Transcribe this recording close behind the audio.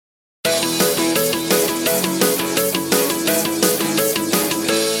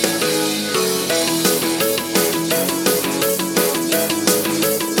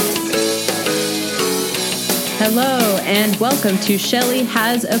and welcome to Shelly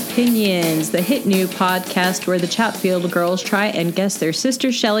Has Opinions, the hit new podcast where the Chatfield girls try and guess their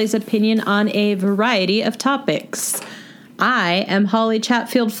sister Shelly's opinion on a variety of topics. I am Holly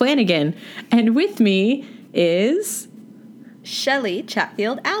Chatfield Flanagan, and with me is... Shelly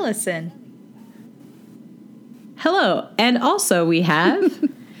Chatfield Allison. Hello, and also we have...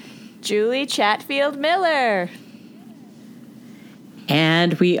 Julie Chatfield Miller.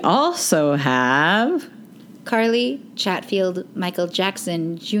 And we also have... Carly Chatfield Michael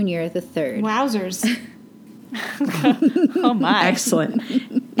Jackson Jr. the Third. Wowzers. Oh my. Excellent.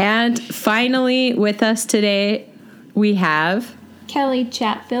 And finally with us today, we have... Kelly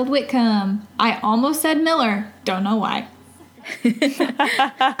Chatfield Whitcomb. I almost said Miller. Don't know why.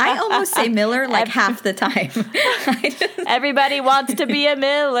 I almost say Miller like half the time. Everybody wants to be a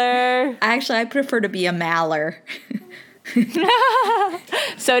Miller. Actually, I prefer to be a Maller.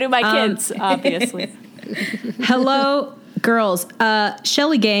 So do my kids, obviously. Hello, girls.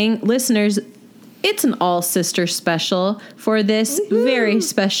 Shelly Gang listeners, it's an all-sister special for this very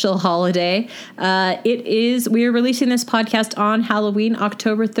special holiday. We are releasing this podcast on Halloween,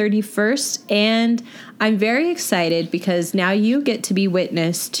 October 31st, and I'm very excited because now you get to be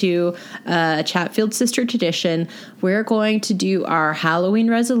witness to a Chatfield sister tradition. We're going to do our Halloween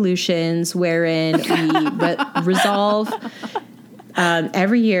resolutions wherein we resolve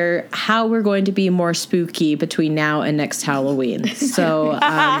every year how we're going to be more spooky between now and next Halloween. So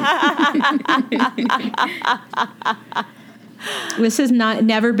this has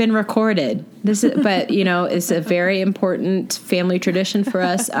never been recorded. But it's a very important family tradition for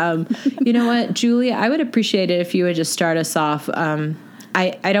us. You know what, Julie, I would appreciate it if you would just start us off. I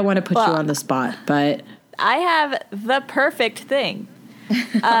don't want to put you on the spot, but I have the perfect thing.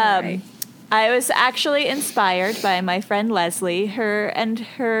 Right. I was actually inspired by my friend Leslie.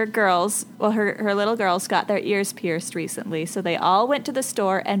 Her girls, her little girls got their ears pierced recently, so they all went to the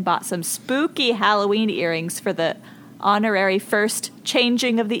store and bought some spooky Halloween earrings for the honorary first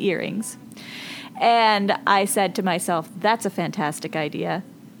changing of the earrings. And I said to myself, that's a fantastic idea.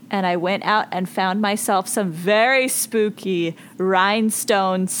 And I went out and found myself some very spooky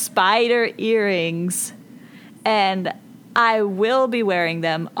rhinestone spider earrings. And I will be wearing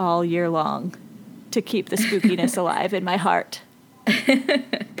them all year long to keep the spookiness alive in my heart.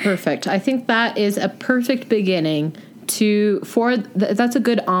 Perfect. I think that is a perfect beginning that's a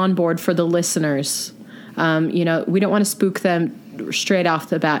good onboard for the listeners. We don't want to spook them straight off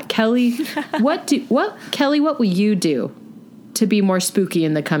the bat. Kelly, what will you do to be more spooky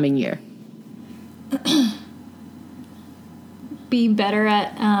in the coming year? Be better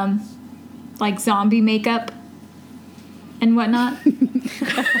at zombie makeup and whatnot. Get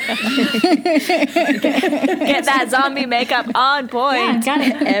that zombie makeup on point. Yeah, got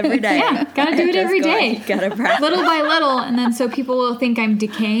it Every day. Yeah, gotta do it every day. Gotta practice. Little by little, and then so people will think I'm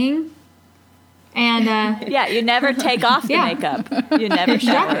decaying. And yeah, you never take off the makeup. You never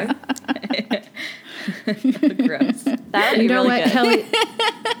shower. Gross. That would be really good. Kelly?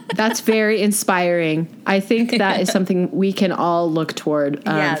 That's very inspiring. I think that is something we can all look toward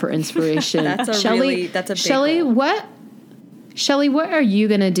for inspiration. That's a big Shelly, goal. Shelly, what are you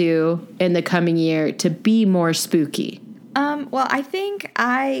going to do in the coming year to be more spooky? Well, I think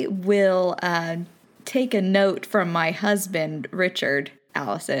I will take a note from my husband, Richard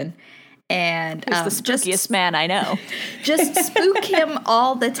Allison, and who's the spookiest man I know. Just spook him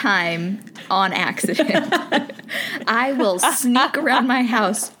all the time on accident. I will sneak around my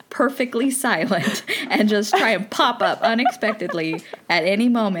house perfectly silent and just try and pop up unexpectedly at any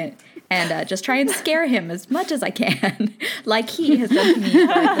moment and just try and scare him as much as I can, like he has done to me for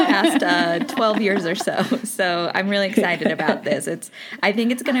the past 12 years or so. So I'm really excited about this. I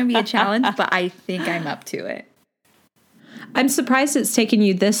think it's going to be a challenge, but I think I'm up to it. I'm surprised it's taken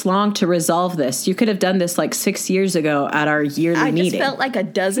you this long to resolve this. You could have done this like 6 years ago at our yearly meeting. I just felt like a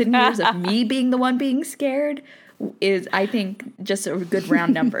dozen years of me being the one being scared is, I think, just a good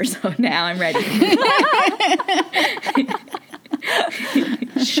round number. So now I'm ready.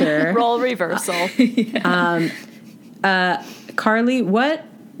 Sure. Role reversal. Carly, what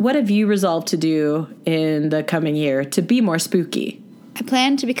have you resolved to do in the coming year to be more spooky? I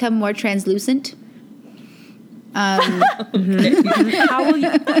plan to become more translucent. How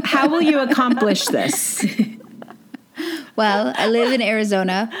will you accomplish this? Well, I live in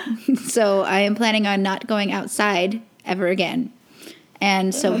Arizona, so I am planning on not going outside ever again.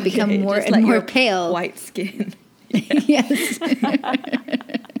 And so become more and more pale. White skin. Yes.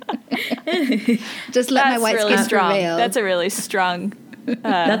 Just let my white really skin strong. prevail. That's a really strong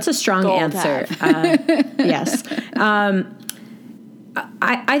That's a strong answer. Yes.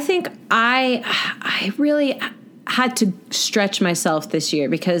 I think I really had to stretch myself this year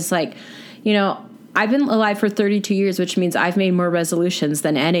because, like, you know, I've been alive for 32 years, which means I've made more resolutions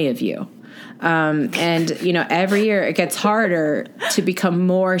than any of you. And, you know, every year it gets harder to become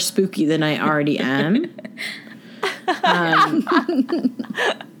more spooky than I already am.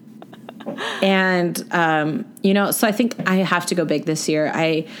 You know, so I think I have to go big this year.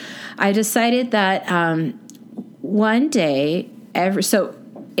 I decided that one day, every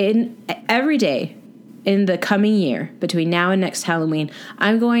day in the coming year, between now and next Halloween,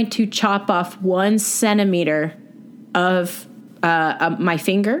 I'm going to chop off 1 centimeter of my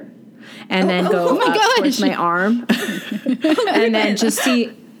finger and then go up towards my arm and then just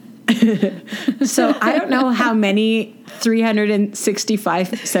see. So I don't know how many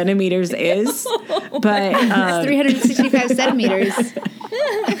 365 centimeters is, but 365 centimeters.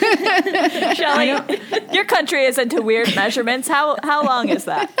 Shelley, your country is into weird measurements. How long is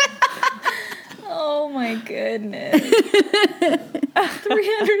that? Oh my goodness.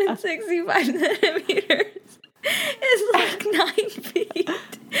 365 centimeters is like 9 feet.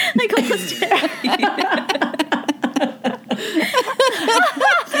 Like almost 10 feet.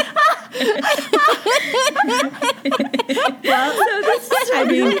 Well, so this is, I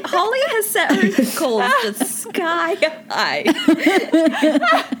mean, Holly has set her goals just sky high.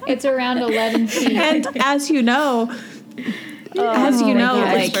 It's around 11 feet. and as you know, like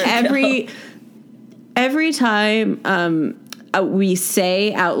every time we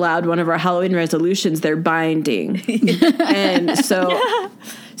say out loud one of our Halloween resolutions, they're binding. And so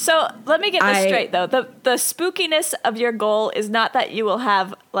So let me get this straight, though. The spookiness of your goal is not that you will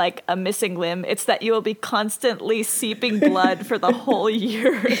have, like, a missing limb. It's that you will be constantly seeping blood for the whole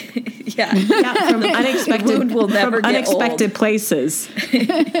year. Yeah, from unexpected places.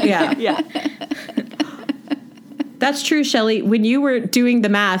 Yeah. Yeah. That's true, Shelley. When you were doing the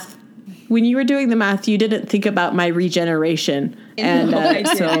math, you didn't think about my regeneration. And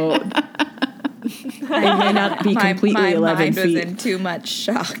so I may not be completely my 11 mind feet. was in too much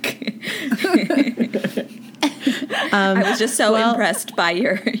shock. I was just so impressed by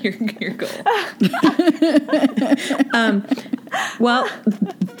your goal. Well,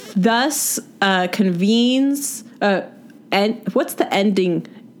 thus convenes. And what's the ending?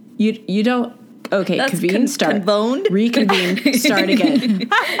 You don't. Okay, That's convene, start. convoned? Reconvene, start again.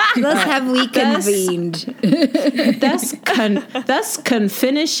 Thus have we convened. Thus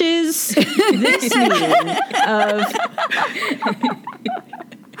confinishes this meeting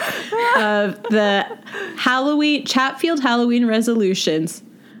of the Chatfield Halloween resolutions.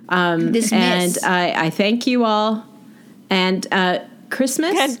 Dismiss. And I thank you all. And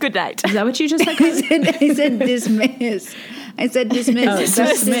Christmas? And good night. Is that what you just said? I said dismiss. I said dismiss. Oh,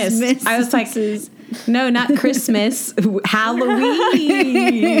 dismiss. I was like, no, not Christmas.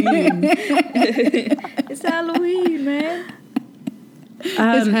 Halloween. It's Halloween, man.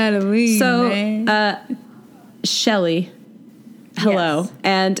 It's Halloween. So, Shelley, hello. Yes.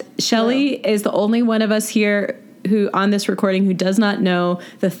 And Shelley is the only one of us here who on this recording who does not know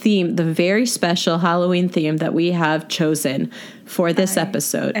the theme, the very special Halloween theme that we have chosen for this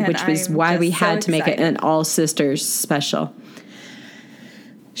episode, which was why we had to make it an all sisters special.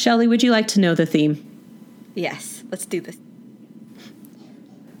 Shelley, would you like to know the theme? Yes, let's do this.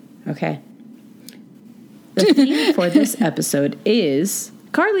 Okay. The theme for this episode is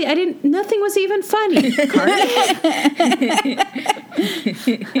Carly. Nothing was even funny. Carly.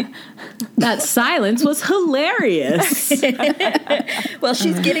 That silence was hilarious. Well,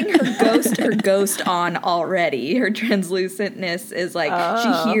 she's getting her ghost on already. Her translucentness is like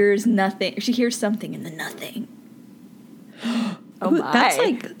she hears nothing. She hears something in the nothing. Oh my. That's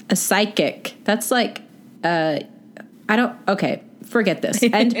like a psychic. That's like okay, forget this.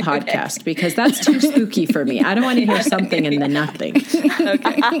 End podcast because that's too spooky for me. I don't want to hear something in the nothing.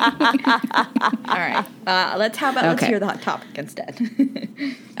 Okay. All right. Let's hear the hot topic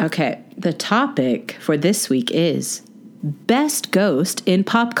instead. Okay. The topic for this week is best ghost in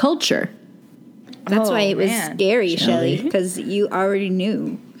pop culture. That's why it was man. scary, Shelley, because you already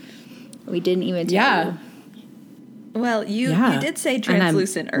knew. We didn't even tell you. Well, you did say And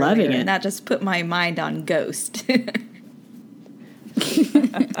translucent I'm loving earlier, it. and that just put my mind on ghost.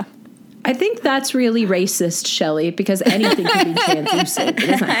 I think that's really racist, Shelley, because anything can be translucent. It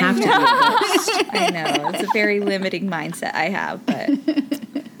doesn't have to be a ghost. I know. It's a very limiting mindset I have, but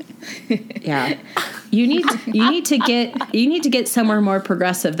Yeah. You need to get somewhere more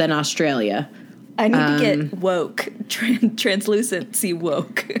progressive than Australia. I need to get woke. Translucency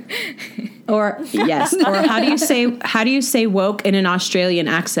woke. Or yes. Or how do you say woke in an Australian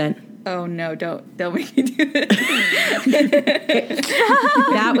accent? Oh no! Don't make me do it.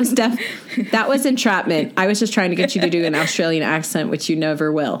 That was entrapment. I was just trying to get you to do an Australian accent, which you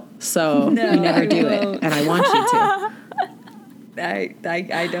never will. So you never do it, and I want you to.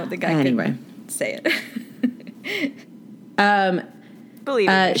 I don't think I can say it. Believe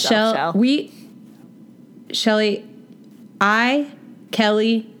in yourself, Shelly, I,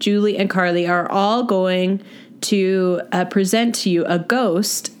 Kelly, Julie, and Carly are all going to present to you a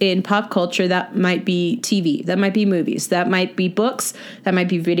ghost in pop culture. That might be TV, that might be movies, that might be books, that might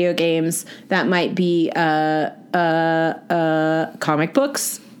be video games, that might be comic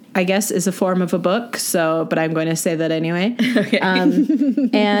books, I guess is a form of a book. So, but I'm going to say that anyway. Okay.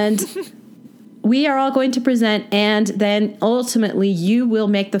 And we are all going to present, and then ultimately you will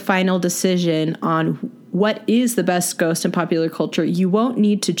make the final decision on what is the best ghost in popular culture. You won't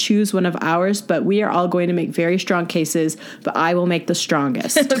need to choose one of ours, but we are all going to make very strong cases, but I will make the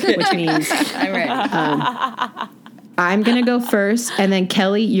strongest, which means I'm ready. I'm going to go first, and then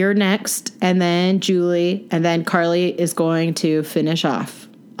Kelly, you're next, and then Julie, and then Carly is going to finish off.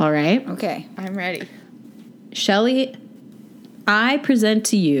 All right? Okay. I'm ready. Shelly, I present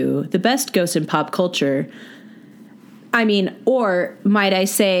to you the best ghost in pop culture. I mean, or might I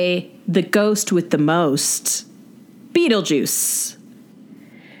say, the ghost with the most, Beetlejuice.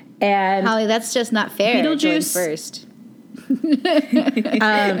 And Holly, that's just not fair. Beetlejuice First.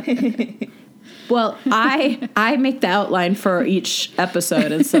 Well, I make the outline for each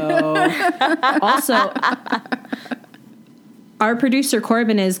episode, and so also our producer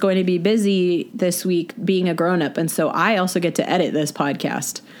Corbin is going to be busy this week being a grown-up, and so I also get to edit this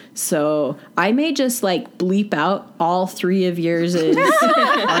podcast. So I may just like bleep out all three of yours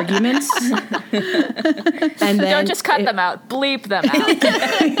arguments, and then Don't just cut them out. Bleep them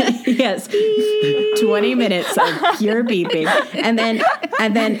out. Yes, 20 minutes of pure beeping, and then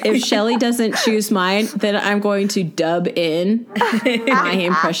if Shelly doesn't choose mine, then I'm going to dub in my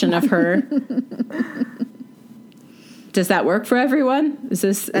impression of her. Does that work for everyone? Is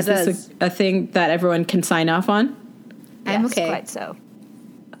this a thing that everyone can sign off on? I'm Yes, okay. quite so.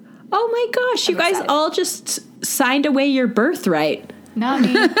 Oh my gosh, you guys all just signed away your birthright. Not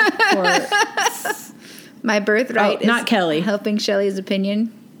me. My birthright Oh, not is Kelly. helping Shelley's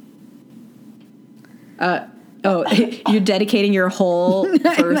opinion. You're dedicating your whole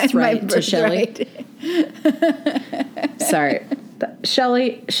birthright to Shelly? birthright. Sorry.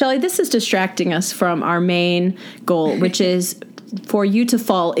 Shelly, this is distracting us from our main goal, which is for you to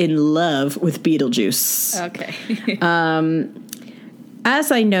fall in love with Beetlejuice. Okay.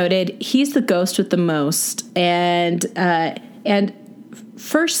 As I noted, he's the ghost with the most, and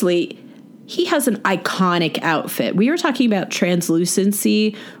firstly, he has an iconic outfit. We were talking about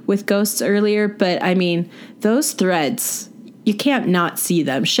translucency with ghosts earlier, but I mean, those threads, you can't not see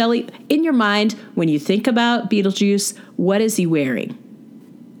them. Shelly, in your mind, when you think about Beetlejuice, what is he wearing?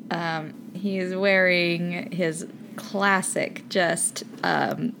 He is wearing his classic, just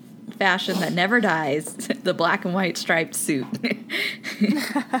fashion that never dies, the black and white striped suit.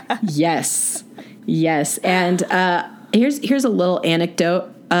 Yes. And here's a little anecdote.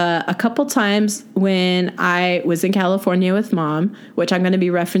 A couple times when I was in California with Mom, which I'm going to be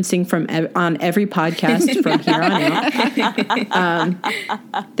referencing on every podcast from here on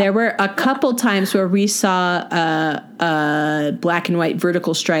out, there were a couple times where we saw a black and white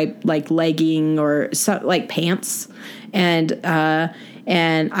vertical stripe, like legging or like pants, and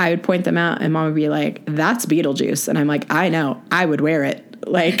I would point them out, and Mom would be like, "That's Beetlejuice," and I'm like, "I know, I would wear it."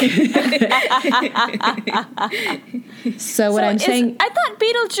 Like, so what I'm saying, I thought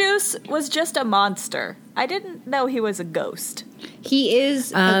Beetlejuice was just a monster. I didn't know he was a ghost. He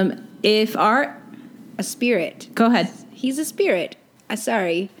is a spirit. Go ahead. He's a spirit.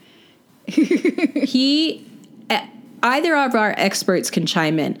 Sorry. Either of our experts can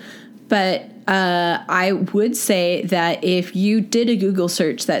chime in, but I would say that if you did a Google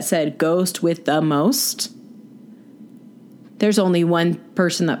search that said ghost with the most, there's only one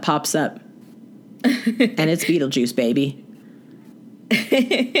person that pops up, and it's Beetlejuice, baby.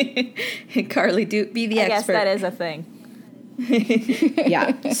 Carly, be the I expert. guess that is a thing.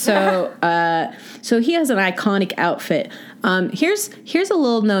 Yeah. So he has an iconic outfit. Here's a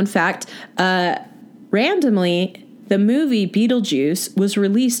little known fact. Randomly, the movie Beetlejuice was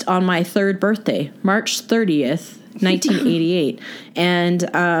released on my third birthday, March 30th, 1988. And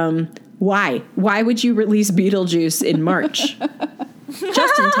why? Why would you release Beetlejuice in March?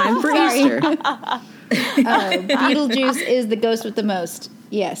 Just in time for Easter. Beetlejuice is the ghost with the most.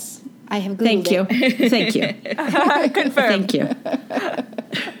 Yes. I have Googled Thank you. it. Thank you. Confirmed. Thank you.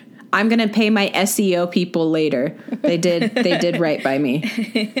 I'm going to pay my SEO people later. They did right by me.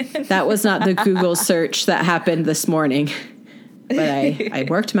 That was not the Google search that happened this morning, but I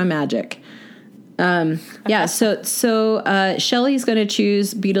worked my magic. Yeah, so Shelly's going to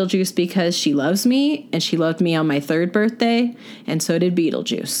choose Beetlejuice because she loves me, and she loved me on my 3rd birthday, and so did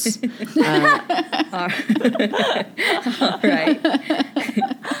Beetlejuice. All right.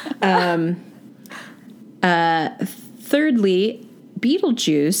 Thirdly,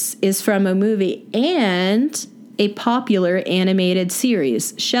 Beetlejuice is from a movie and a popular animated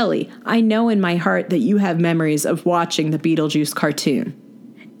series. Shelly, I know in my heart that you have memories of watching the Beetlejuice cartoon.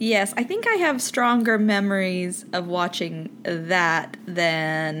 Yes, I think I have stronger memories of watching that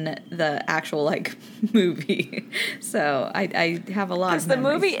than the actual movie. So I have a lot of The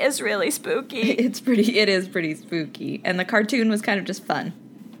memories. movie is really spooky. It is pretty spooky, and the cartoon was kind of just fun.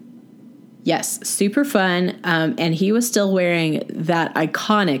 Yes, super fun. And he was still wearing that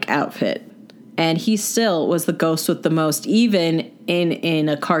iconic outfit. And he still was the ghost with the most, even in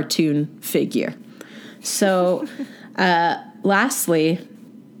a cartoon figure. So, lastly,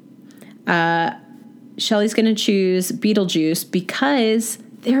 Shelly's going to choose Beetlejuice because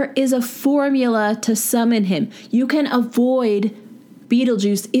there is a formula to summon him. You can avoid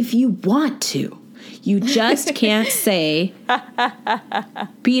Beetlejuice if you want to. You just can't say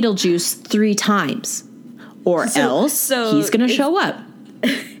Beetlejuice 3 times, or else he's going to show up.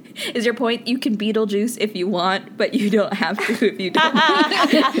 Is your point you can Beetlejuice if you want, but you don't have to if you don't?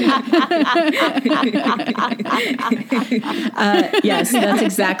 Yes, that's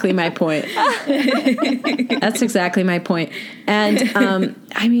exactly my point. That's exactly my point. And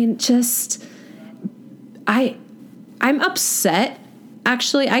I mean, I'm upset.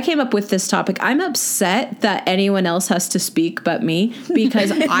 Actually, I came up with this topic. I'm upset that anyone else has to speak but me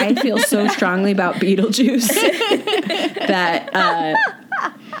because I feel so strongly about Beetlejuice that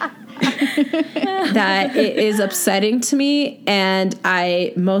that it is upsetting to me, and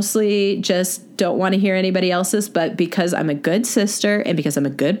I mostly just don't want to hear anybody else's, but because I'm a good sister and because I'm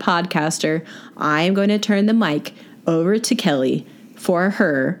a good podcaster, I am going to turn the mic over to Kelly for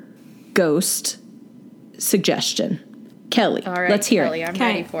her ghost suggestion. Kelly, All right, let's hear Kelly, it. I'm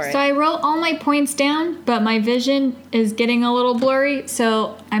ready for it. So I wrote all my points down, but my vision is getting a little blurry,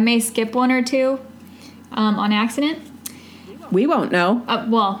 so I may skip one or two on accident. We won't know.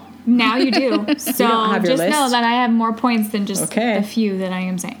 Well, now you do. So don't have your just know list? that I have more points than just Okay. a few that I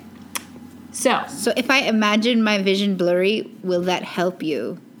am saying. So So if I imagine my vision blurry, will that help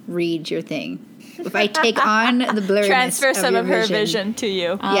you read your thing? If I take on the blurriness Transfer some your of her vision to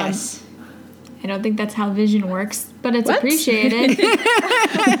you. Yes. I don't think that's how vision works, but it's What? appreciated.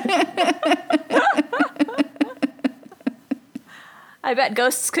 I bet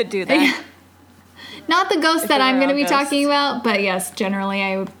ghosts could do that. Not the ghost that they I'm were going to all be ghosts. talking about, but yes, generally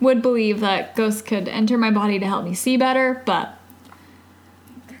I would believe that ghosts could enter my body to help me see better, but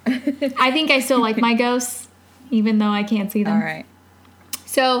I think I still like my ghosts, even though I can't see them. All right.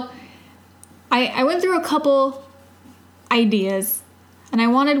 So I went through a couple ideas, and I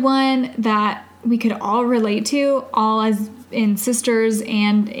wanted one that we could all relate to, all as in sisters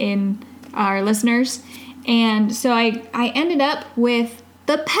and in our listeners. And so I ended up with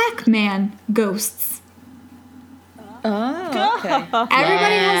the Pac-Man ghosts. Oh, okay.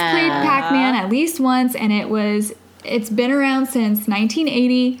 Everybody has played Pac-Man at least once, and it's been around since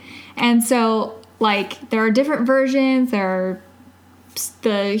 1980. And so, like, there are different versions. There are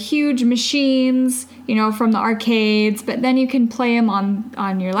the huge machines, from the arcades, but then you can play them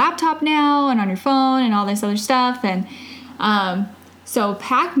on your laptop now and on your phone and all this other stuff. And so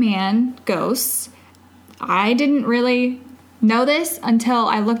Pac-Man ghosts, I didn't really know this until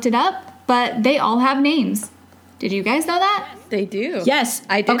I looked it up, but they all have names. Did you guys know that? They do. Yes,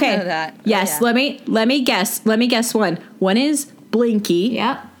 I did know that. Oh, Yes, yeah. let me guess. Let me guess one. One is Blinky.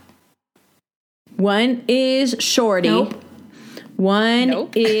 Yep. One is Shorty. Nope. One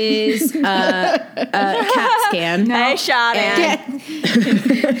Nope. is Cat Scan. Hey, shot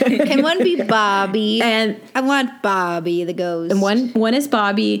it. Can one be Bobby? And I want Bobby the ghost. and one is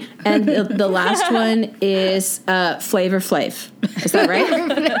Bobby, and the last one is Flavor Flav. Is that right?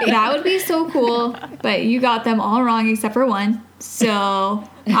 That would be so cool, but you got them all wrong except for one. So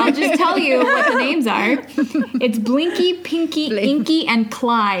I'll just tell you what the names are. It's Blinky, Pinky, Inky, and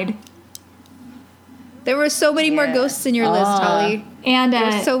Clyde. There were so many more Yeah. ghosts in your list, Holly. And There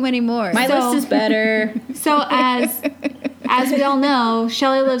were so many more. My So- list is better. so as we all know,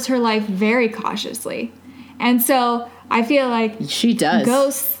 Shelley lives her life very cautiously. And so I feel like She does.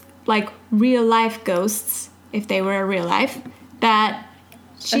 ghosts, like real life ghosts, if they were real life, that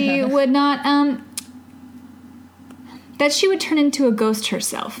she would not that she would turn into a ghost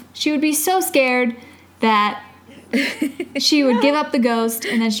herself. She would be so scared that she would give up the ghost,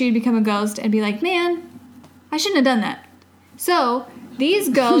 and then she would become a ghost and be like, man, I shouldn't have done that. So these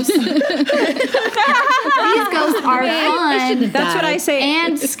ghosts, are fun. That's what I say.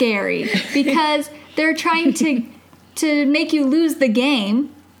 And scary because they're trying to make you lose the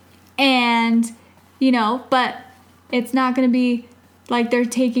game, and but it's not going to be like they're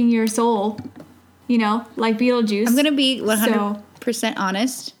taking your soul, like Beetlejuice. I'm gonna be 100%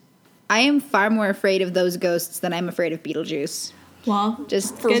 honest. I am far more afraid of those ghosts than I'm afraid of Beetlejuice. Well,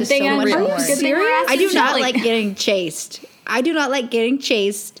 Just good thing so I'm much more. good thing we're I do asking not Shelly. like getting chased.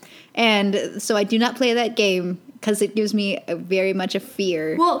 And so I do not play that game because it gives me very much a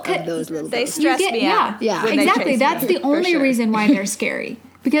fear of those little They ghosts. stress me out. Yeah. when they Exactly. chase That's me, the for only sure. reason why they're scary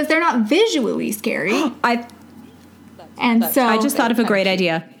because they're not visually scary. I just thought of a great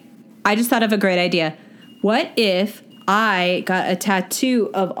idea. What if I got a tattoo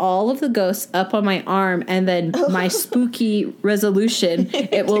of all of the ghosts up on my arm, and then my spooky resolution,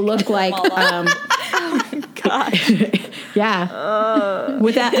 it will look like, yeah.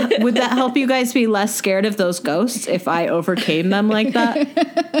 Would that help you guys be less scared of those ghosts if I overcame them like that?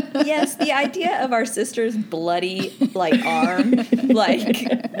 Yes, the idea of our sister's bloody arm,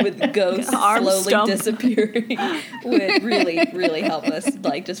 with ghosts Arm slowly stump. disappearing, would really, really help us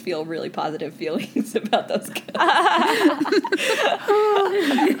just feel really positive feelings about those ghosts.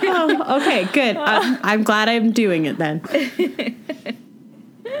 Oh, okay, good. I'm glad I'm doing it then.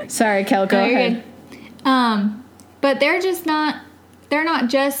 Sorry, Kel, go ahead. But they're not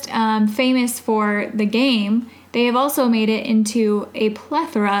just famous for the game. They have also made it into a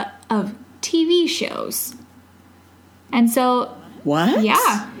plethora of TV shows. And so, What?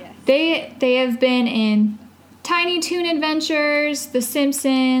 yeah, they have been in Tiny Toon Adventures, The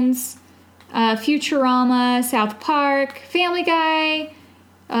Simpsons, Futurama, South Park, Family Guy,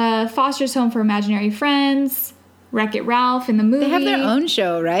 Foster's Home for Imaginary Friends, Wreck-It Ralph in the movie. They have their own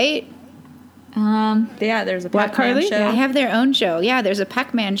show, right? Yeah, there's a What, Pac-Man Carly? show. They have their own show. Yeah, there's a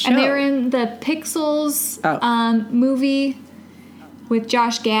Pac-Man show. And they were in the Pixels movie with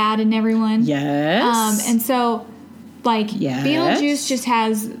Josh Gad and everyone. Yes. And so, Yes. Beetlejuice just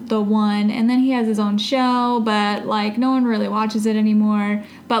has the one, and then he has his own show, but, no one really watches it anymore.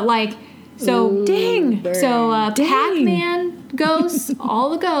 But, so... Dang. So, Dang. Pac-Man ghosts, all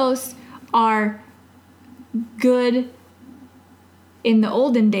the ghosts, are good in the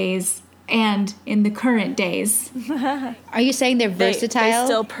olden days and in the current days. Are you saying they're They versatile?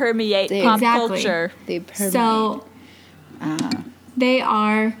 still permeate They- pop Exactly. culture. They permeate. So, they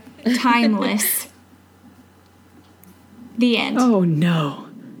are timeless. The end. Oh no.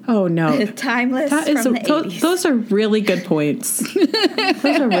 Timeless That is from the 80s. those are really good points.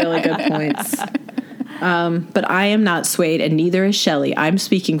 Those are really good points. But I am not swayed, and neither is Shelley. I'm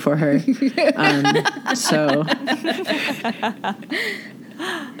speaking for her. So.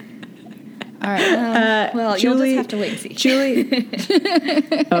 All right. Well, Julie, you'll just have to wait and see. Julie.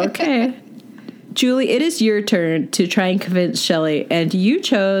 Okay. Julie, it is your turn to try and convince Shelley, and you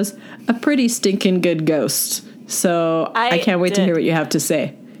chose a pretty stinking good ghost. So I can't wait to hear what you have to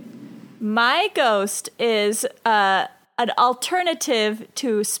say. My ghost is an alternative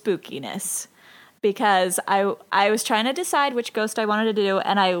to spookiness because I was trying to decide which ghost I wanted to do,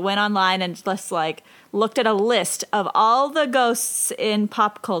 and I went online and just looked at a list of all the ghosts in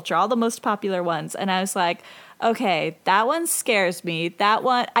pop culture, all the most popular ones, and I was like, okay, that one scares me. That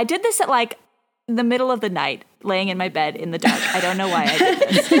one, I did this at the middle of the night, laying in my bed in the dark. I don't know why I did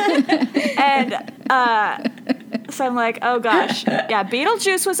this. And so I'm like, oh gosh. Yeah,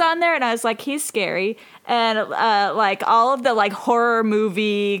 Beetlejuice was on there, and I was like, he's scary. And all of the horror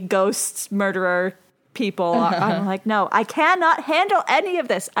movie ghosts, murderer people, I'm like, no, I cannot handle any of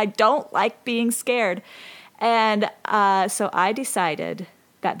this. I don't like being scared. And so I decided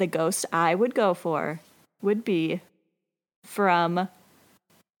that the ghost I would go for would be from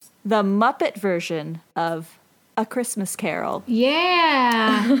the Muppet version of A Christmas Carol.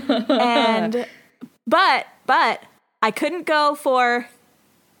 Yeah. And but I couldn't go for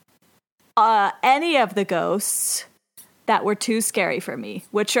any of the ghosts that were too scary for me,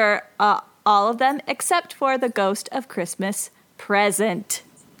 which are all of them except for the Ghost of Christmas Present.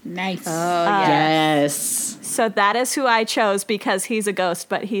 Nice. Yes. So that is who I chose because he's a ghost,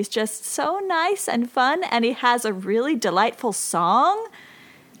 but he's just so nice and fun, and he has a really delightful song.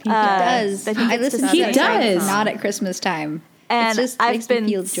 He does. that he I gets to listen to sing. that He song does. not at Christmas time. And It just I've makes me been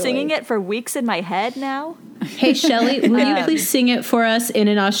feel joy. singing it for weeks in my head now. Hey, Shelley, will you please sing it for us in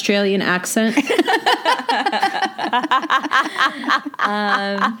an Australian accent?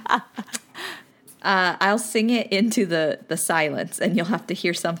 I'll sing it into the silence, and you'll have to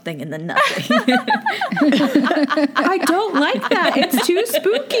hear something in the nothing. I don't like that. It's too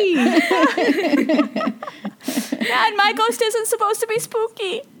spooky. Yeah, and my ghost isn't supposed to be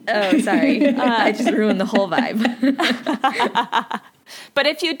spooky. Oh, sorry. I just ruined the whole vibe. But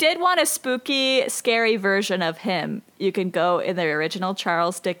if you did want a spooky, scary version of him, you can go in the original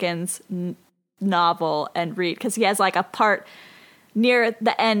Charles Dickens novel and read, because he has like a part near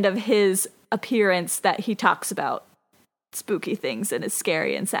the end of his appearance that he talks about spooky things and is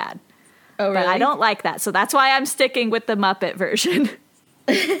scary and sad. Oh, really? But I don't like that, so that's why I'm sticking with the Muppet version.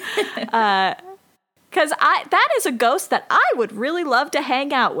 Because that is a ghost that I would really love to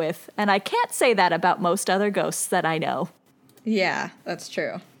hang out with, and I can't say that about most other ghosts that I know. Yeah, that's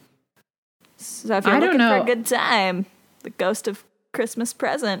true. So if you're looking for a good time, the Ghost of Christmas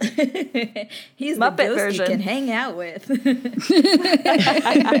Present. He's Muppet the ghost version. you can hang out with.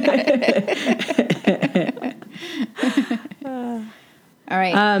 All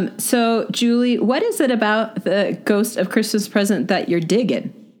right. So, Julie, what is it about the Ghost of Christmas Present that you're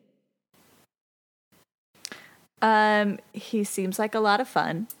digging? He seems like a lot of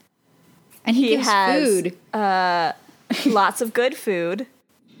fun. and he gives has food. Lots of good food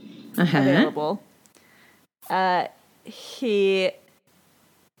available. He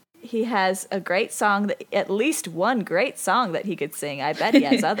has a great song, at least one great song that he could sing. I bet he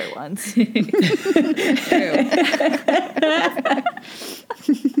has other ones.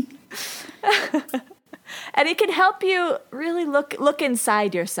 And he can help you really look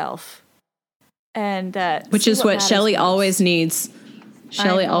inside yourself. And which is what Shelley always needs.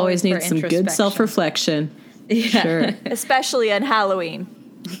 Shelley always needs some good self-reflection. Yeah. Sure. Especially on Halloween.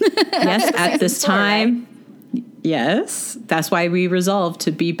 Yes, at this time. Right? Yes. That's why we resolved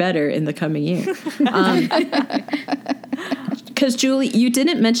to be better in the coming year. Because, Julie, you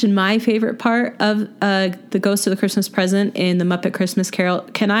didn't mention my favorite part of the Ghost of the Christmas Present in the Muppet Christmas Carol.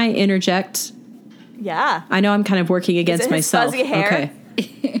 Can I interject? Yeah. I know I'm kind of working against myself. Fuzzy hair? Okay.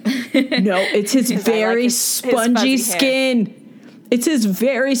 No, it's his very spongy skin. It's his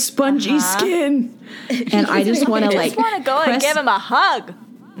very spongy skin. And I just want to like go and give him a hug.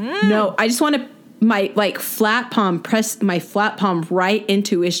 No, I just want to press my flat palm right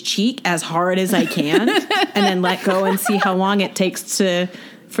into his cheek as hard as I can and then let go and see how long it takes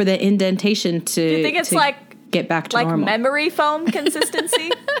for the indentation to Do you think it's get back to like normal. memory foam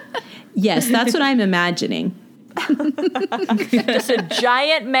consistency? Yes, that's what I'm imagining. Just a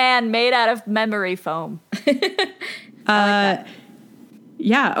giant man made out of memory foam.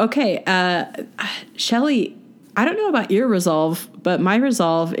 Yeah, okay. Shelley, I don't know about your resolve, but my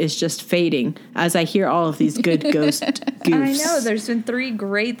resolve is just fading as I hear all of these good ghost goofs. I know, there's been 3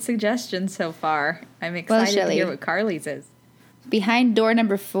 great suggestions so far. I'm excited to hear what Carly's is. Behind door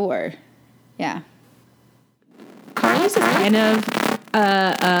number 4. Yeah. Carly's is kind of,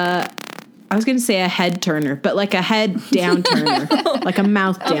 I was going to say a head turner, but like a head down turner, like a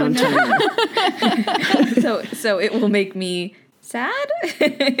mouth down turner. So it will make me sad?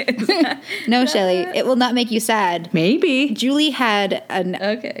 No, Shelley, it will not make you sad. Maybe. Julie had an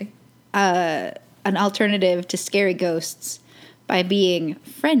alternative to scary ghosts by being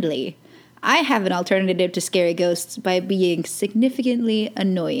friendly. I have an alternative to scary ghosts by being significantly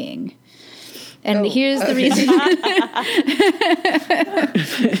annoying. And here's the reason.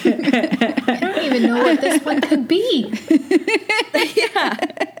 I don't even know what this one could be. Yeah.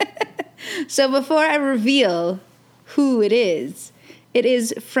 So before I reveal who it is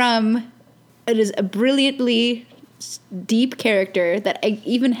a brilliantly deep character that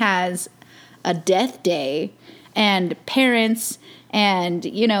even has a death day and parents, and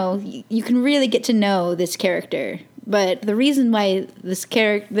you can really get to know this character. But the reason why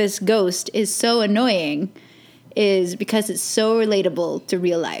this ghost is so annoying is because it's so relatable to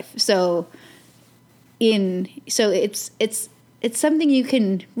real life. So it's something you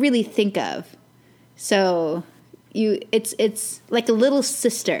can really think of. So it's like a little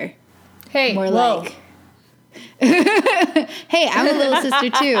sister. Hey, more whoa. like. Hey, I'm a little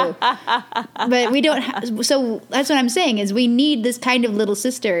sister too. But we don't so that's what I'm saying is we need this kind of little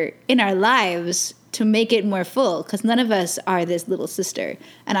sister in our lives to make it more full, because none of us are this little sister.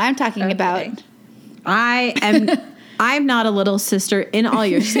 And I'm talking about I'm not a little sister in all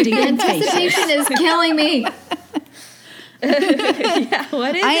your stinking faces. Anticipation is killing me. Yeah,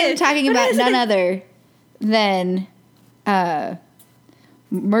 what is it? I am talking about none other than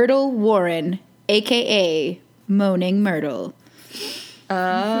Myrtle Warren, a.k.a. Moaning Myrtle.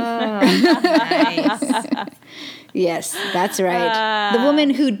 Oh, nice. Yes, that's right. The woman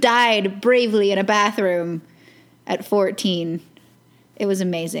who died bravely in a bathroom at 14. It was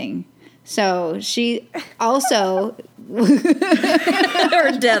amazing. So she also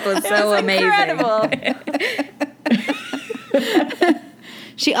Her death was so amazing. Incredible.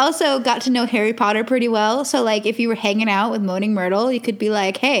 she also got to know Harry Potter pretty well. So like if you were hanging out with Moaning Myrtle, you could be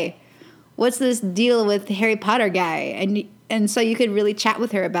like, "Hey, what's this deal with the Harry Potter guy?" And so you could really chat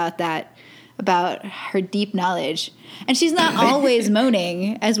with her about that, about her deep knowledge. And she's not always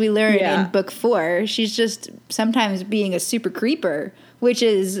moaning, as we learn Yeah. in book 4. She's just sometimes being a super creeper, which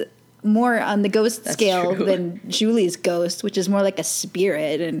is more on the ghost scale true. than Julie's ghost, which is more like a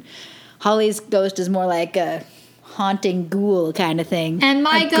spirit, and Holly's ghost is more like a haunting ghoul kind of thing. And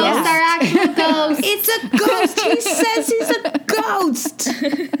my ghosts ghost. are actual ghosts. It's a ghost. He says he's a ghost.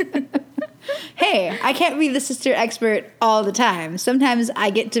 Hey, I can't be the sister expert all the time. Sometimes I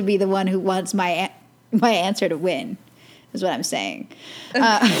get to be the one who wants my answer to win, is what I'm saying.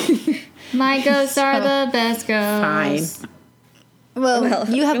 My ghosts are the best ghosts. Fine. Well,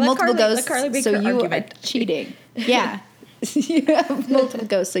 you have let multiple Carly- let ghosts, Carly make so her you argument. are cheating. Yeah. You have multiple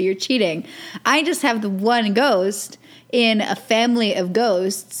ghosts, so you're cheating. I just have the one ghost in a family of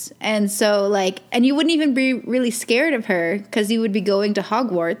ghosts. And so, like, and you wouldn't even be really scared of her because you would be going to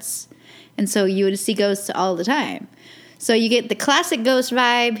Hogwarts. And so you would see ghosts all the time. So you get the classic ghost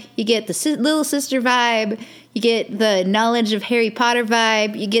vibe, you get the little sister vibe, you get the knowledge of Harry Potter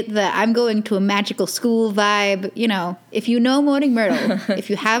vibe, you get the I'm going to a magical school vibe. You know, if you know Moaning Myrtle,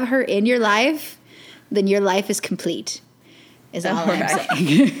 if you have her in your life, then your life is complete, is all I'm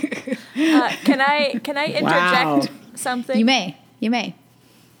saying. Can I interject Wow. something? You may.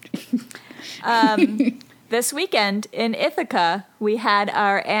 This weekend in Ithaca, we had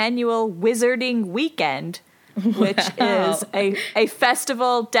our annual Wizarding Weekend, which is a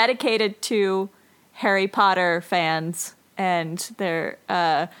festival dedicated to Harry Potter fans. And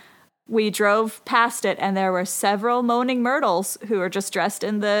we drove past it, and there were several Moaning Myrtles who were just dressed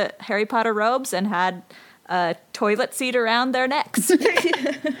in the Harry Potter robes and had a toilet seat around their necks.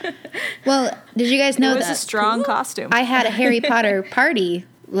 Well, did you guys know It was that? a strong costume. I had a Harry Potter party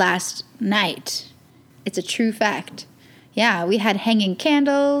last night. It's a true fact. Yeah, we had hanging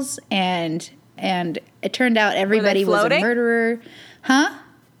candles, and it turned out everybody was a floating? murderer. Huh?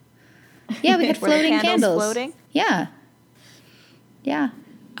 Yeah, we had Were the floating candles candles. floating? Yeah. Yeah.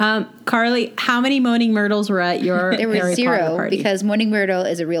 Carly, how many Moaning Myrtles were at your There were Harry Potter 0 party? because Moaning Myrtle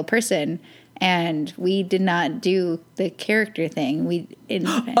is a real person, and we did not do the character thing.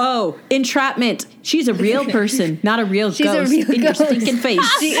 Oh, entrapment. She's a real person, not a real She's a ghost real in ghost. your stinking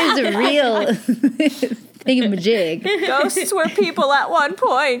face. She is a real thingamajig. Ghosts were people at one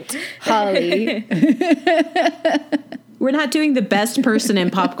point. Holly. We're not doing the best person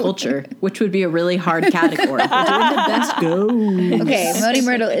in pop culture, which would be a really hard category. We're doing the best ghost. Okay, Moaning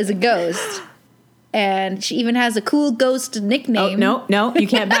Myrtle is a ghost. And she even has a cool ghost Oh, nickname. no, you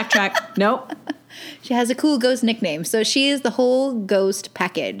can't backtrack. No. She has a cool ghost nickname. So she is the whole ghost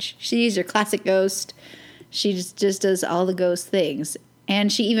package. She's your classic ghost. She just does all the ghost things.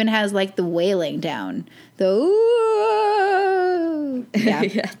 And she even has like the wailing down. The ooh. Yeah.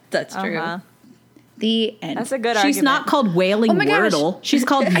 Yeah, that's true. Uh-huh. The end. That's a good She's argument. not called Wailing Oh my gosh. Wordle. She's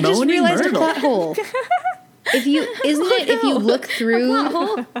called I just Moaning realized Myrtle. a plot hole. If you look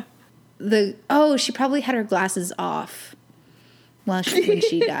through she probably had her glasses off when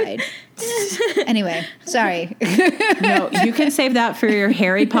she died. Anyway, sorry. No, you can save that for your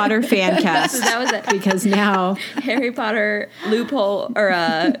Harry Potter fan cast. That was it. Because now Harry Potter loophole or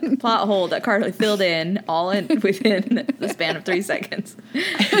plot hole that Carly filled in within the span of 3 seconds.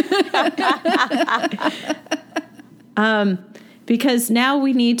 because now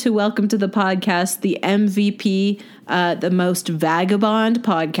we need to welcome to the podcast the MVP, the most vagabond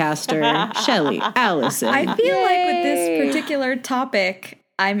podcaster, Shelley Allison. I feel like with this particular topic,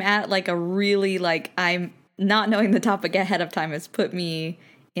 I'm at like a really I'm not knowing the topic ahead of time has put me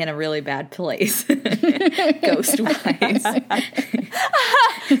in a really bad place, ghost-wise.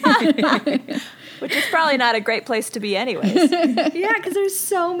 Which is probably not a great place to be anyways. Yeah, because there's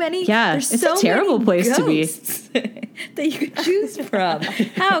so many. Yeah, there's it's so a terrible many place to be. ghosts that you could choose from.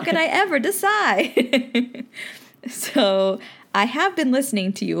 How could I ever decide? So I have been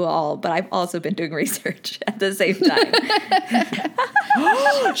listening to you all, but I've also been doing research at the same time.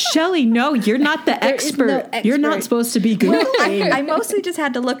 Shelley, no, you're not the There is no expert. You're not expert. supposed to be Googling. I mostly just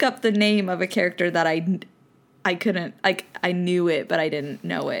had to look up the name of a character that I couldn't, I knew it, but I didn't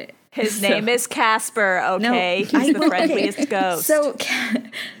know it. His name is Casper, okay? He's I the will- friendliest ghost. So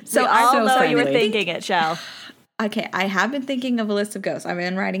we all I'm know you were friendly. thinking it, Shell. okay, I have been thinking of a list of ghosts. I've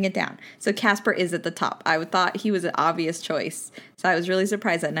been writing it down. So Casper is at the top. I thought he was an obvious choice. So I was really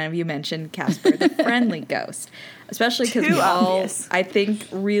surprised that none of you mentioned Casper, the friendly ghost. Especially because we all, obvious. I think,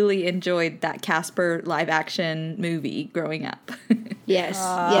 really enjoyed that Casper live action movie growing up. Yes.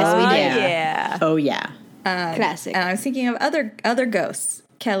 Yes, we did. Yeah. Oh yeah. Classic. And I was thinking of other ghosts.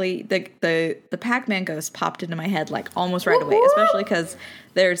 Kelly, the Pac-Man ghost popped into my head like almost right away, especially because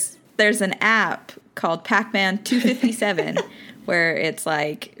there's an app called Pac-Man 257 where it's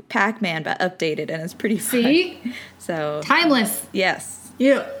like Pac-Man but updated, and it's pretty fun. See? So Timeless. yes.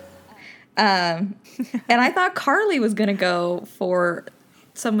 Yeah. And I thought Carly was gonna go for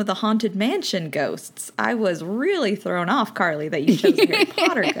some of the Haunted Mansion ghosts. I was really thrown off, Carly, that you chose a Harry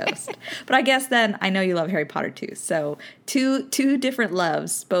Potter ghost. But I guess then I know you love Harry Potter too. So two different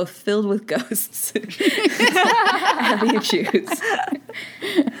loves, both filled with ghosts. How do you choose?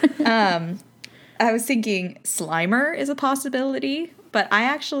 I was thinking Slimer is a possibility, but I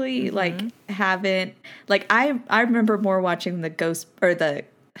actually haven't I remember more watching the Ghostbusters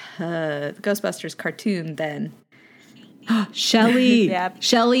cartoon than Shelley. Yep.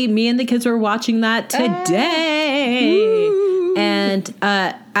 Shelley, me and the kids were watching that today. And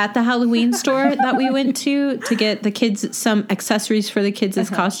at the Halloween store that we went to get the kids some accessories for the kids as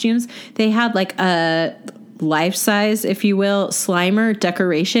costumes, they had like a life-size, if you will, Slimer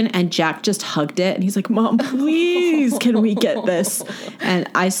decoration, and Jack just hugged it and he's like, Mom, please, can we get this? And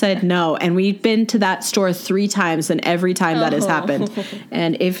I said no. And we've been to that store 3 times, and every time that has happened.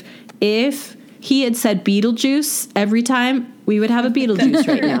 And if he had said Beetlejuice every time, we would have a Beetlejuice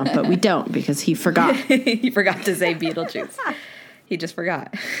right now, but we don't because he forgot. He forgot to say Beetlejuice. He just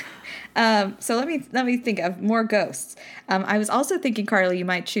forgot. So let me think of more ghosts. I was also thinking, Carly, you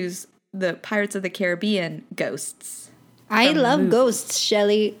might choose the Pirates of the Caribbean ghosts. I love ghosts,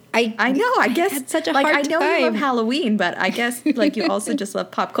 Shelley. I know. I guess had such a like hard I know you love time. Halloween, but I guess like you also just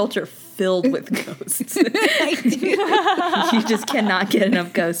love pop culture filled with ghosts. You just cannot get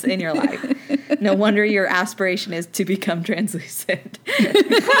enough ghosts in your life. No wonder your aspiration is to become translucent. You're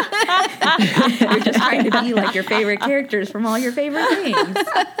just trying to be like your favorite characters from all your favorite games.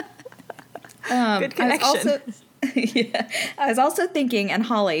 Good connection. I was also thinking, and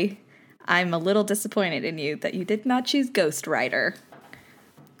Holly, I'm a little disappointed in you that you did not choose Ghost Rider.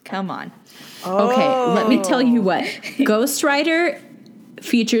 Come on. Okay, let me tell you what. Ghost Rider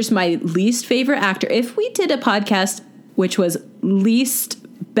features my least favorite actor. If we did a podcast which was least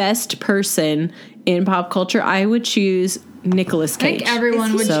best person in pop culture, I would choose Nicolas Cage. think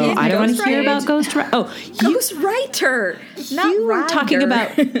everyone would So choose I don't want to Ghost hear Rider. about Ghost Rider. Oh, Ghost Writer, not you were Rider. talking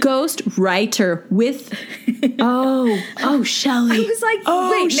about Ghost Writer with oh Shelley. I was like,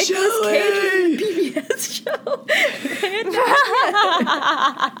 wait, Nicolas Cage was a PBS show.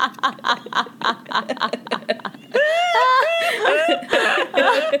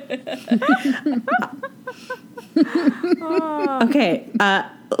 Okay,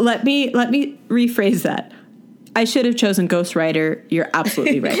 let me rephrase that. I should have chosen Ghost Rider. You're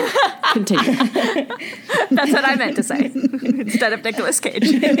absolutely right. Continue. That's what I meant to say instead of Nicolas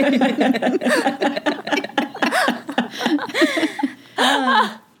Cage.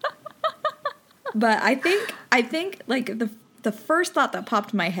 But I think like the first thought that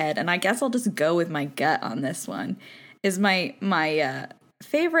popped in my head, and I guess I'll just go with my gut on this one, is my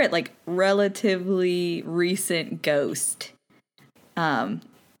favorite like relatively recent ghost.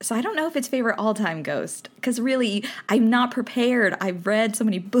 So I don't know if it's favorite all-time ghost, because really I'm not prepared. I've read so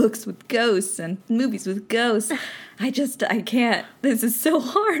many books with ghosts and movies with ghosts. I can't. This is so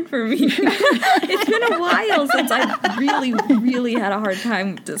hard for me. It's been a while since I've really had a hard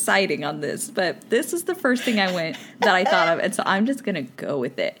time deciding on this, but this is the first thing that I thought of, and so I'm just gonna go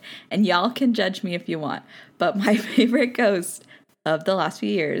with it. And y'all can judge me if you want, but my favorite ghost of the last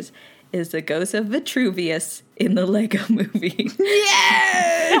few years is the ghost of Vitruvius in the Lego Movie.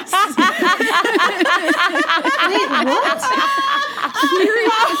 Yes!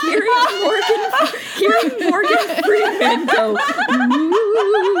 Hearing Morgan Freeman go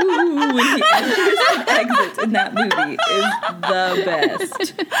woo when he enters and exits in that movie is the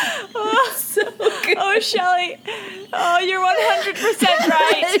best. So good. Oh, Shelley. Oh, you're 100%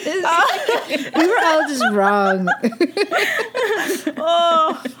 right. We were all just wrong.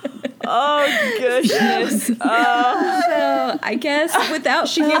 Oh, goodness. Oh. So I guess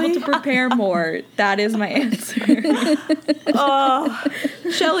without being able to prepare more, that is my answer. Oh.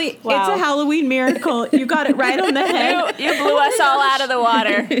 Shelley, Wow. it's a Halloween miracle. You got it right on the head. You blew us all out of the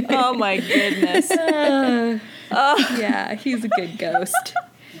water. Oh, my goodness. Yeah, he's a good ghost.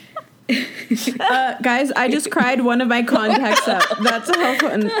 Guys, I just cried one of my contacts out. That's how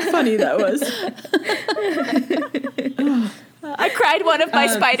funny that was. I cried one of my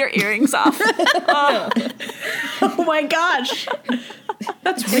spider earrings off. Oh my gosh.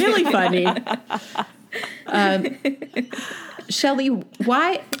 That's really funny. Shelley,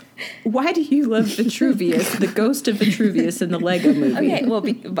 why do you love Vitruvius, the ghost of Vitruvius in the Lego movie? Okay, well,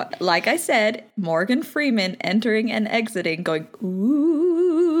 but like I said, Morgan Freeman entering and exiting, going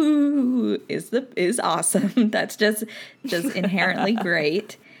ooh, is awesome. That's just inherently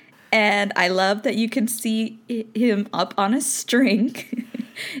great, and I love that you can see him up on a string,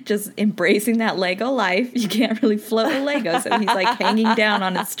 just embracing that Lego life. You can't really float a Lego, so he's like hanging down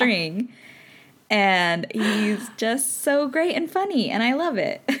on a string. And he's just so great and funny, and I love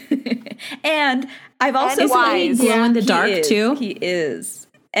it. And I've also wise. Glow in the dark too. He is,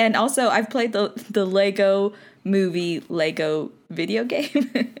 and also I've played the Lego movie Lego video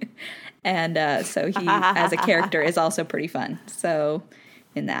game, and so he as a character is also pretty fun. So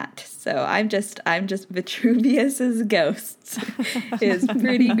in that, so I'm just Vitruvius's ghosts is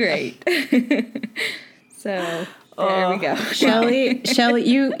pretty great. So. There we go. Shelley,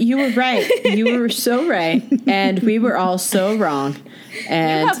 you were right. You were so right. And we were all so wrong.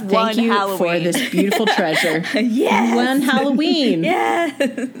 And have thank one you Halloween. for this beautiful treasure. Yes. One Halloween. Yes.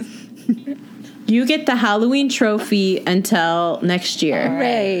 You get the Halloween trophy until next year.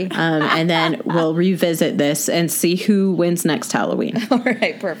 Hooray. And then we'll revisit this and see who wins next Halloween. All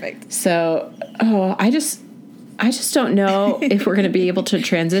right. Perfect. So, I just don't know if we're going to be able to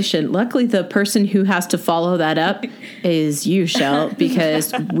transition. Luckily, the person who has to follow that up is you, Shell,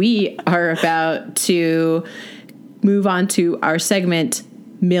 because we are about to move on to our segment,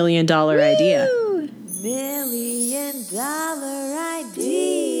 $1 Million Idea. $1 Million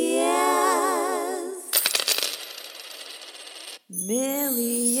Ideas. $1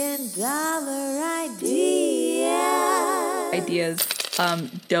 Million Ideas. Ideas.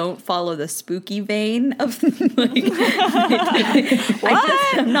 Don't follow the spooky vein of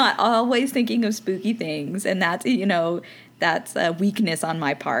I'm not always thinking of spooky things, and that's a weakness on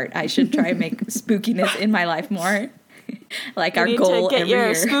my part. I should try and make spookiness in my life more. Like You our need goal to get every your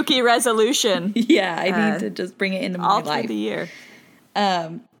year. spooky resolution Yeah, I need to just bring it into my all through life. the year.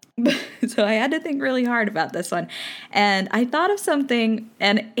 So I had to think really hard about this one, and I thought of something,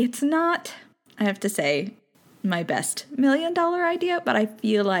 and it's not, I have to say, my best $1 million idea, but I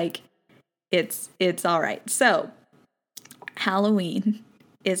feel like it's all right. So Halloween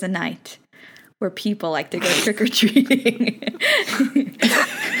is a night where people like to go trick-or-treating.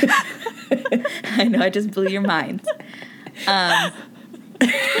 I know, I just blew your minds. And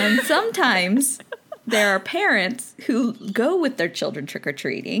sometimes there are parents who go with their children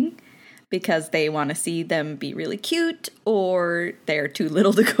trick-or-treating because they want to see them be really cute, or they're too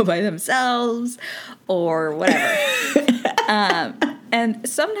little to go by themselves, or whatever. And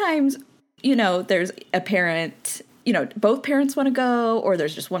sometimes, there's a parent, both parents want to go, or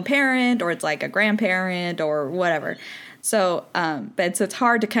there's just one parent, or it's like a grandparent, or whatever. So, so it's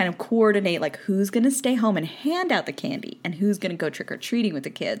hard to kind of coordinate, like, who's going to stay home and hand out the candy, and who's going to go trick-or-treating with the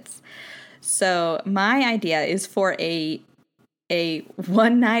kids. So my idea is for a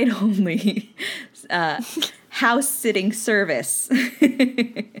one night only house sitting service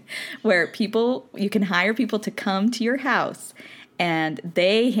where you can hire people to come to your house and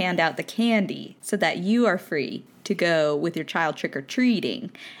they hand out the candy so that you are free to go with your child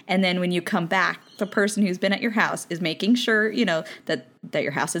trick-or-treating. And then when you come back, the person who's been at your house is making sure, that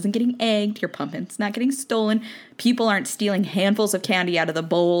your house isn't getting egged, your pumpkin's not getting stolen, people aren't stealing handfuls of candy out of the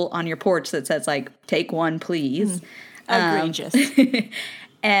bowl on your porch that says, like, take one, please. Egregious.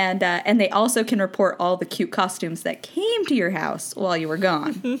 And they also can report all the cute costumes that came to your house while you were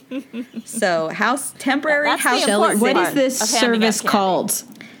gone. So temporary That's the house. Shelley, what is part this of handing out service candy. called?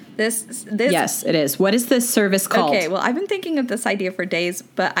 This Yes, it is. What is this service called? Okay, well, I've been thinking of this idea for days,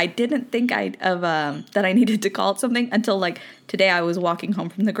 but I didn't think that I needed to call it something until, like, today I was walking home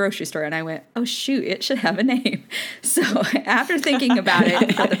from the grocery store and I went, oh shoot, it should have a name. So after thinking about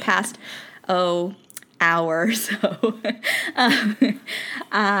it for the past hour or so,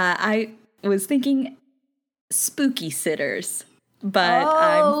 I was thinking spooky sitters,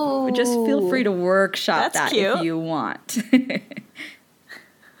 but just feel free to workshop That's that cute. if you want.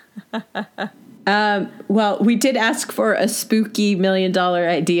 Well, we did ask for a spooky $1 million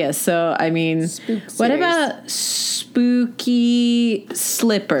idea. So, I mean, what about spooky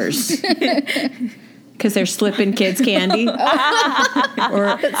slippers? because they're slipping kids candy. Or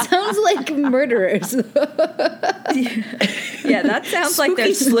That sounds like murderers. Yeah, that sounds like spooky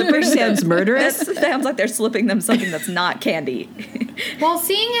they're slipper sounds murderous. That sounds like they're slipping them something that's not candy. Well,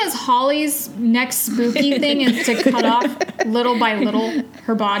 seeing as Holly's next spooky thing is to cut off little by little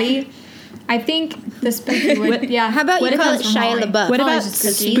her body, I think the spooky would, yeah. How about what you call it comes from Shia Holly. LaBeouf? What about Holly's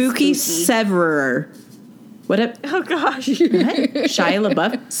just spooky severer? What up? Oh gosh. What? Shia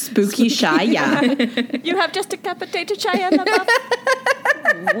LaBeouf? Spooky Shia. You have just decapitated Shia LaBeouf.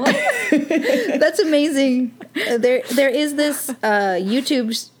 That's amazing. There is this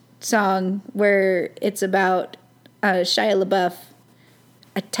YouTube song where it's about Shia LaBeouf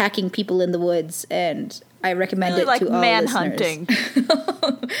attacking people in the woods, and I recommend Really it like to all manhunting.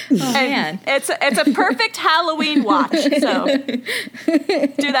 Man. It's a perfect Halloween watch. So do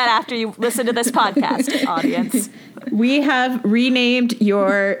that after you listen to this podcast, audience. We have renamed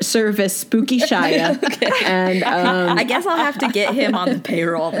your service Spooky Shia. And I guess I'll have to get him on the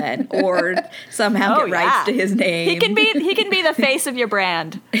payroll then, or somehow Oh, get rights yeah. to his name. He can be the face of your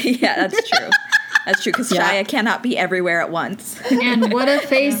brand. Yeah, that's true. That's true, because Yeah. Shia cannot be everywhere at once. And what a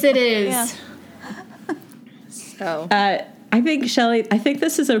face it is. Yeah. So I think, Shelley, I think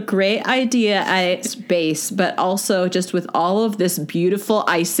this is a great idea at its base, but also just with all of this beautiful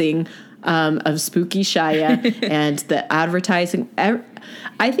icing of Spooky Shia and the advertising.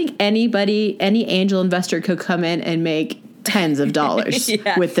 I think any angel investor could come in and make tens of dollars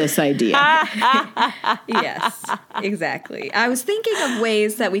Yes. with this idea. yes, exactly. I was thinking of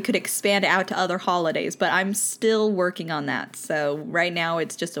ways that we could expand it out to other holidays, but I'm still working on that. So right now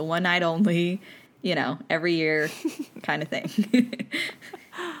it's just a one night only, every year kind of thing.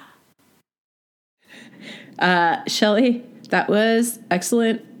 Shelley, that was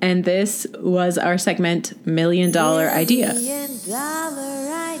excellent. And this was our segment, $1 Million Idea. $1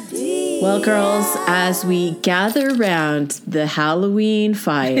 million idea. Well, girls, as we gather around the Halloween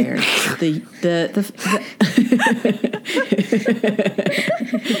fire,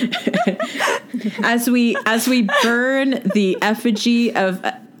 as we burn the effigy of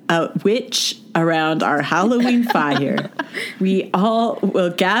a witch around our Halloween fire, we all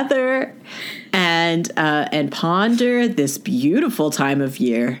will gather and ponder this beautiful time of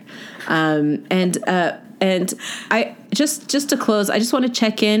year. And I just to close, I just want to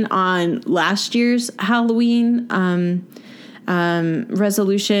check in on last year's Halloween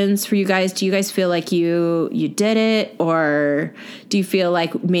resolutions for you guys. Do you guys feel like you did it, or do you feel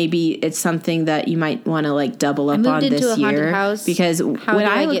like maybe it's something that you might want to like double up on this a haunted year? house. Because How when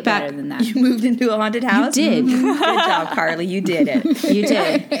do I I look get back, better than that? You moved into a haunted house? did. Good job, Carly. You did it. You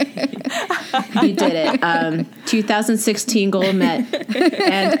did. You did it. 2016 goal met.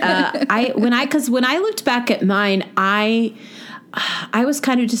 And when I looked back at mine, I was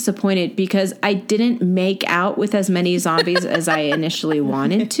kind of disappointed because I didn't make out with as many zombies as I initially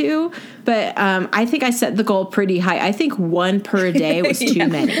wanted to. But I think I set the goal pretty high. I think one per day was too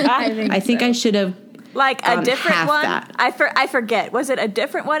many. I think I should have. Like a different half one? that. I forget. Was it a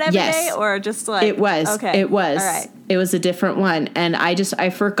different one every day, Yes. or just like It was. Okay. It was. All right. It was a different one, and I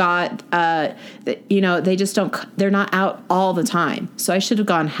forgot. That, they just don't. They're not out all the time. So I should have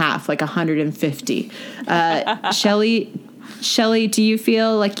gone half, like 150. Shelley, do you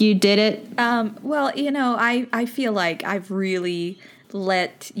feel like you did it? Well, I feel like I've really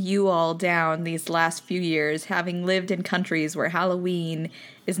let you all down these last few years, having lived in countries where Halloween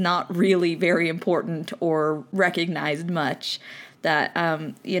is not really very important or recognized much. That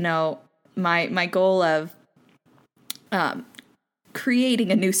my goal of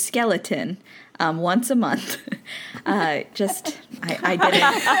creating a new skeleton once a month, I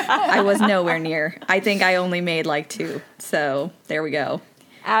didn't. I was nowhere near. I think I only made like 2. So there we go.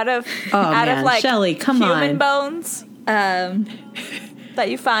 Out of man. like Shelley, come human on. bones that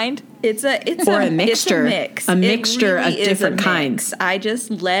you find. It's a mixture. It's A mix. mixture It of really is different a mix. kinds. I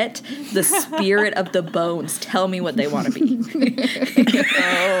just let the spirit of the bones tell me what they want to be.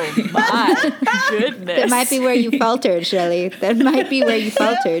 Oh my goodness! That might be where you faltered, Shelley. That might be where you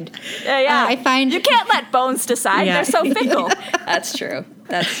faltered. Yeah. I find- you can't let bones decide. Yeah. They're so fickle. That's true.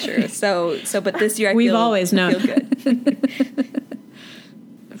 That's true. So, but this year We've always known. feel good.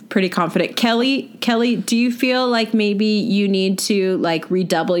 Pretty confident. Kelly, do you feel like maybe you need to like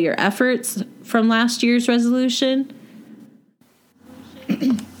redouble your efforts from last year's resolution?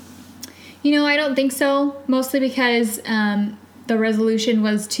 I don't think so. Mostly because the resolution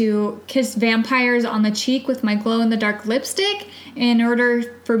was to kiss vampires on the cheek with my glow-in-the-dark lipstick in order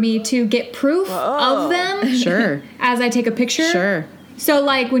for me to get proof of them Sure. as I take a picture. Sure. So,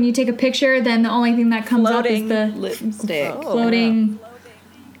 like, when you take a picture, then the only thing that comes Floating up is the Lipstick. floating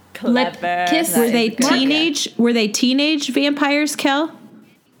lip Clever. kiss. Were they mark. Were they teenage vampires, Kel?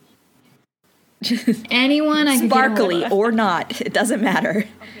 Anyone I could get a hold Sparkly of. or not, it doesn't matter.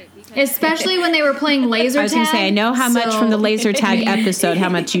 Especially when they were playing laser tag. I was going to say, I know how much from the laser tag episode, how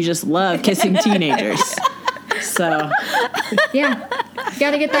much you just love kissing teenagers. So, Yeah.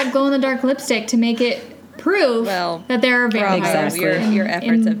 Got to get that glow in the dark lipstick to make it prove Well, that there are vampires. Exactly. Your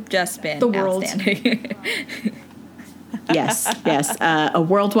efforts in have just been the world. outstanding. yes, a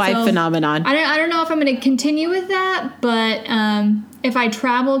worldwide So, phenomenon. I don't know if I'm going to continue with that, but if I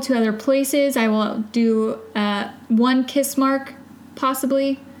travel to other places, I will do one kiss mark,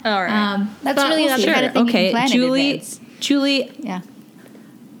 possibly. All right. That's but really we'll not see. the kind of thing you Okay, can plan in Julie, advance. Yeah.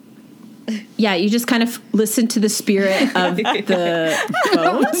 Yeah, you just kind of listen to the spirit of the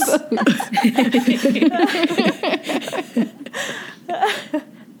bones.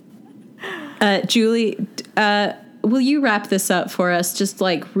 Julie, will you wrap this up for us? Just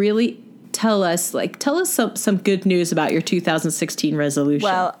like really tell us some good news about your 2016 resolution.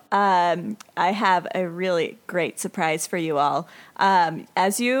 Well, I have a really great surprise for you all.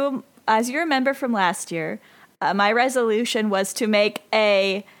 As you remember from last year, my resolution was to make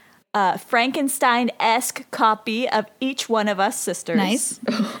a Frankenstein-esque copy of each one of us sisters. Nice.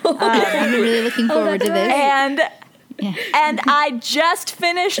 I'm really looking forward to this. And Yeah. and I just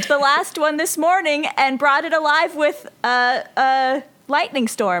finished the last one this morning and brought it alive with a lightning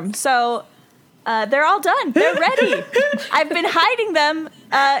storm. So they're all done. They're ready. I've been hiding them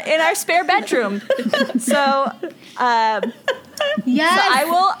in our spare bedroom. So Yes.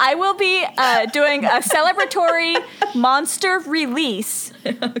 I will be doing a celebratory monster release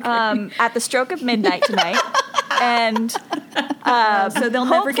at the stroke of midnight tonight, and So they'll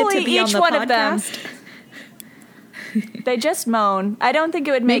never get to hopefully be on each the one podcast. of them. They just moan. I don't think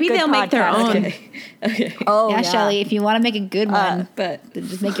it would make Maybe good they'll make their podcasting. own. Okay. Oh Yeah, Shelley, if you want to make a good one, But then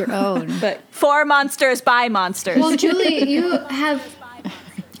just make your own. For monsters by monsters. Well, Julie,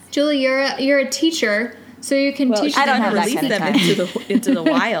 you're a teacher, so you can teach I don't them have that release kind of them time. into the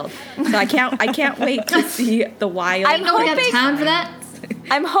wild. So I can't wait to see the wild. I'm don't have hoping- time for that.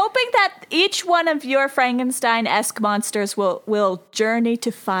 I'm hoping that each one of your Frankenstein-esque monsters will journey to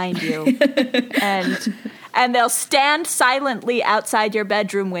find you, and they'll stand silently outside your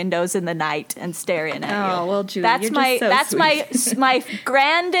bedroom windows in the night and stare in at you. Oh, well, Julie, that's you're my just so that's my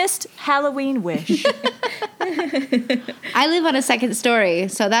grandest Halloween wish. I live on a second story,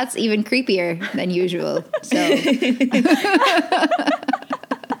 so that's even creepier than usual. So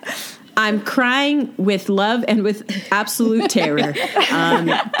I'm crying with love and with absolute terror.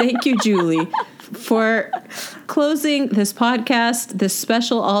 Thank you, Julie, for closing this podcast, this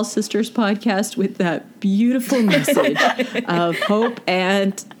special All Sisters podcast, with that beautiful message of hope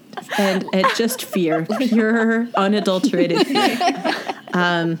and just fear, pure, unadulterated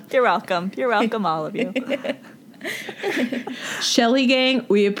fear. You're welcome. You're welcome, all of you. Shelley Gang,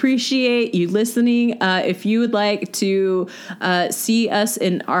 we appreciate you listening. If you would like to see us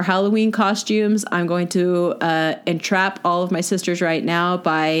in our Halloween costumes, I'm going to entrap all of my sisters right now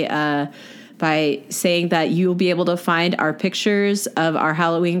by saying that you'll be able to find our pictures of our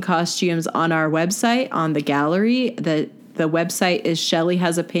Halloween costumes on our website, on the gallery. The website is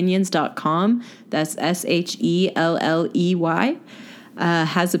shelleyhasopinions.com. That's SHELLEY.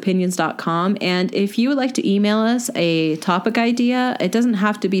 Hasopinions.com. And if you would like to email us a topic idea, it doesn't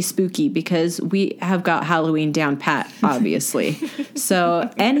have to be spooky because we have got Halloween down pat, obviously.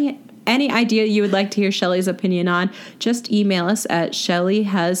 So any idea you would like to hear Shelley's opinion on, just email us at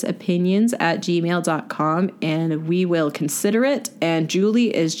shelleyhasopinions@gmail.com and we will consider it. And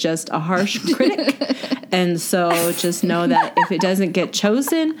Julie is just a harsh critic. And so just know that if it doesn't get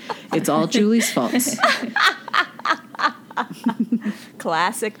chosen, it's all Julie's fault.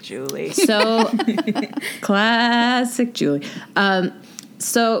 Classic Julie. So, classic Julie.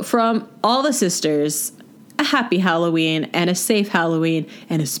 So from all the sisters, a happy Halloween and a safe Halloween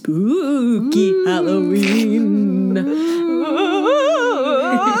and a spooky Halloween.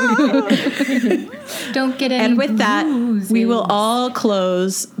 Don't get any. And with that, bruises. we will all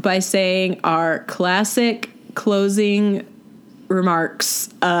close by saying our classic closing remarks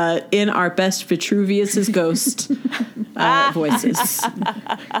in our best Vitruvius's ghost voices.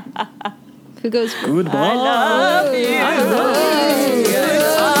 who goes? Goodbye. I love you.